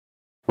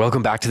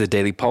Welcome back to the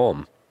Daily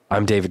Poem.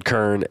 I'm David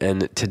Kern,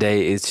 and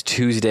today is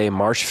Tuesday,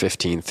 March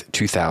 15th,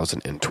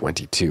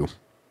 2022.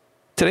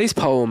 Today's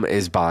poem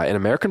is by an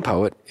American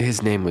poet.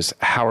 His name was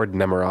Howard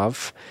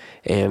Nemerov,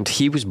 and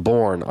he was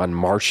born on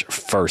March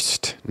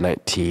 1st,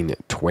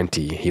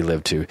 1920. He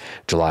lived to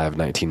July of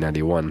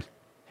 1991.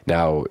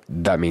 Now,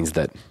 that means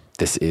that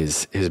this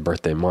is his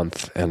birthday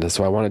month, and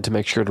so I wanted to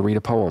make sure to read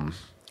a poem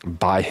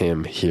by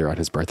him here on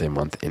his birthday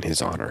month in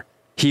his honor.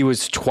 He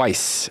was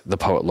twice the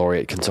Poet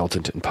Laureate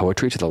Consultant in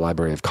Poetry to the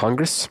Library of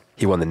Congress.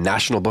 He won the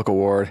National Book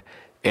Award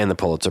and the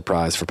Pulitzer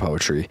Prize for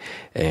Poetry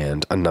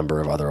and a number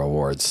of other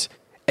awards.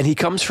 And he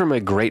comes from a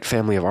great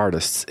family of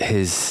artists.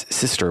 His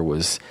sister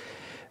was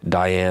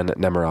Diane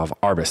Nemerov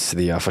Arbus,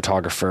 the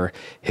photographer.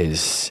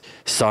 His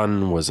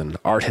son was an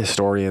art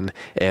historian.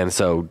 And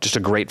so just a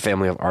great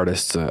family of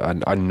artists,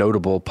 a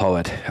notable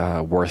poet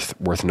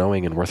worth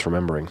knowing and worth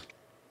remembering.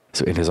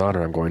 So in his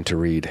honor, I'm going to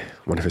read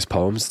one of his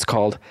poems. It's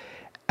called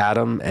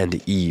Adam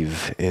and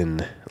Eve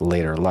in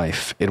Later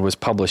Life. It was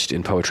published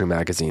in Poetry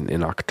Magazine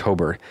in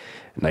October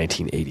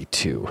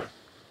 1982.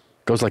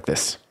 Goes like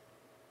this.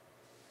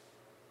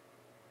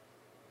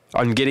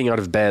 On getting out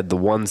of bed, the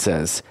one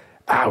says,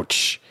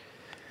 "Ouch."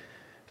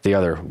 The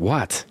other,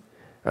 "What?"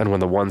 And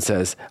when the one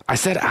says, "I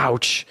said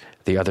ouch,"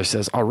 the other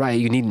says, "All right,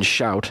 you needn't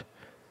shout."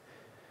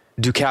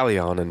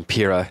 Deucalion and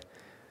Pyrrha,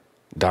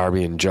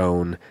 Darby and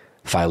Joan,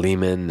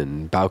 Philemon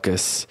and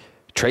Baucis,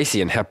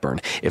 Tracy and Hepburn.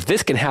 If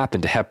this can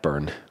happen to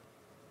Hepburn,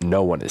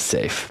 no one is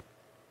safe.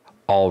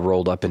 All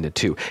rolled up into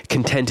two,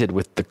 contented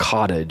with the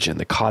cottage and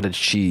the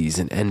cottage cheese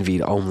and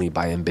envied only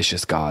by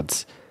ambitious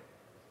gods.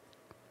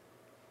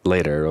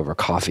 Later, over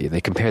coffee,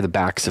 they compare the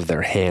backs of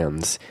their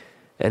hands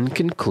and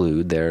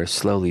conclude they're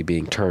slowly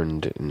being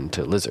turned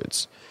into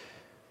lizards.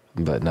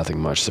 But nothing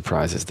much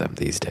surprises them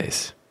these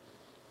days.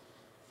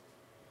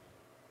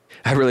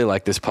 I really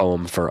like this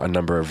poem for a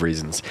number of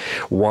reasons.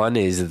 One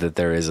is that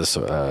there is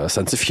a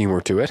sense of humor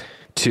to it.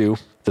 Two,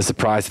 the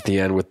surprise at the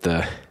end with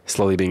the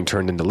slowly being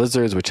turned into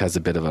lizards, which has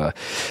a bit of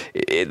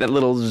that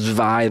little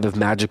vibe of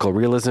magical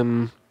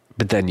realism.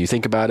 But then you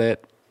think about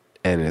it,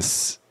 and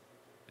it's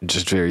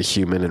just very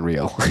human and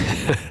real.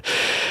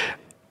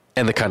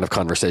 And the kind of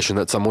conversation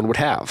that someone would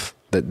have,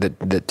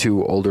 that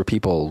two older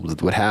people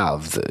would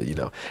have.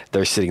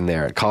 They're sitting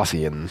there at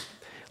coffee and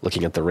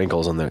looking at the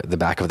wrinkles on the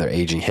back of their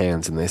aging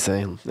hands, and they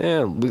say,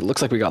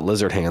 looks like we got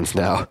lizard hands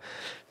now.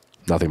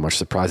 Nothing much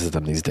surprises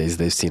them these days.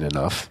 They've seen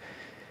enough.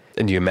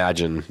 And you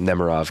imagine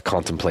Nemerov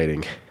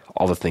contemplating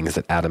all the things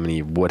that Adam and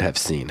Eve would have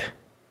seen,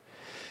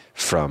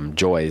 from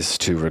joys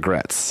to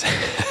regrets.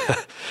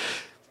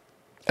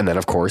 And then,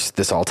 of course,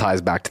 this all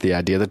ties back to the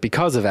idea that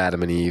because of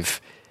Adam and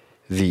Eve,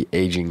 the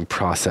aging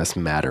process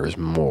matters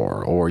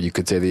more. Or you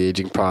could say the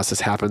aging process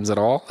happens at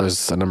all.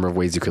 There's a number of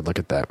ways you could look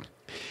at that.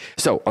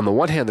 So, on the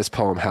one hand, this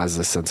poem has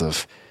this sense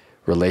of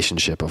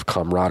relationship, of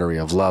camaraderie,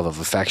 of love, of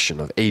affection,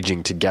 of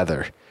aging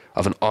together,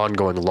 of an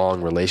ongoing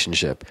long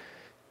relationship.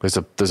 There's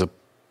a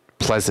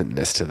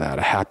pleasantness to that,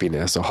 a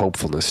happiness, a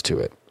hopefulness to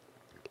it.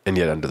 And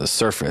yet under the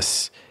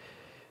surface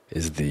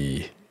is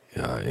the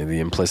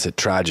implicit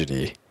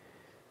tragedy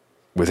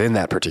within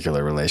that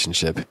particular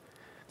relationship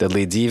that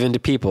leads even to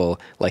people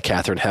like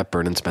Katharine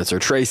Hepburn and Spencer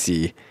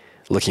Tracy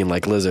looking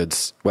like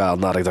lizards. Well,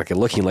 not exactly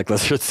looking like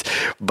lizards,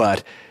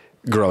 but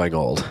growing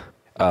old.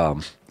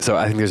 So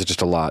I think there's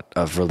just a lot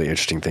of really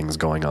interesting things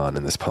going on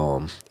in this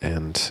poem.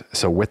 And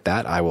so with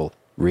that, I will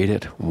read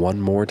it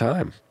one more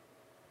time.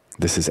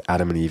 This is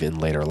Adam and Eve in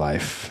Later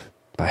Life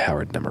by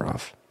Howard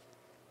Nemerov.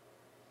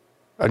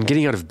 On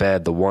getting out of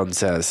bed, the one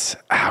says,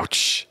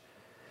 "Ouch."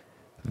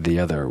 The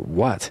other,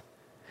 "What?"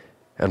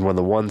 And when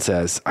the one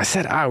says, "I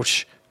said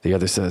ouch," the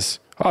other says,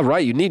 "All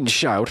right, you needn't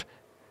shout."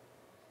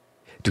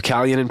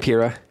 Deucalion and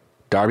Pyrrha,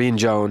 Darby and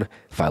Joan,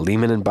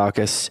 Philemon and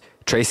Baucis,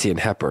 Tracy and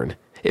Hepburn.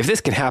 If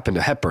this can happen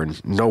to Hepburn,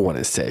 no one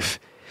is safe.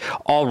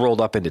 All rolled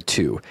up into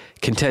two,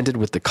 contented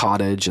with the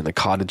cottage and the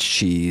cottage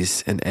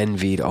cheese, and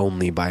envied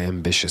only by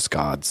ambitious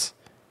gods.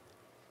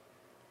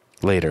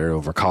 Later,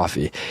 over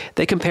coffee,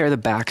 they compare the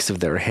backs of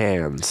their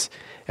hands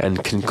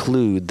and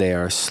conclude they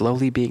are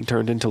slowly being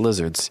turned into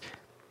lizards.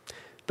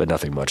 But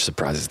nothing much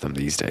surprises them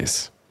these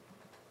days.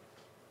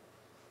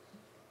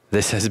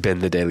 This has been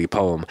the Daily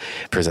Poem,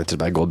 presented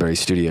by Goldberry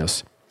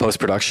Studios.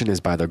 Post-production is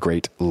by the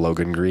great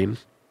Logan Green.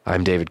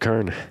 I'm David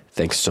Kern.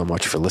 Thanks so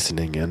much for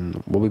listening,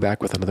 and we'll be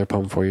back with another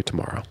poem for you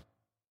tomorrow.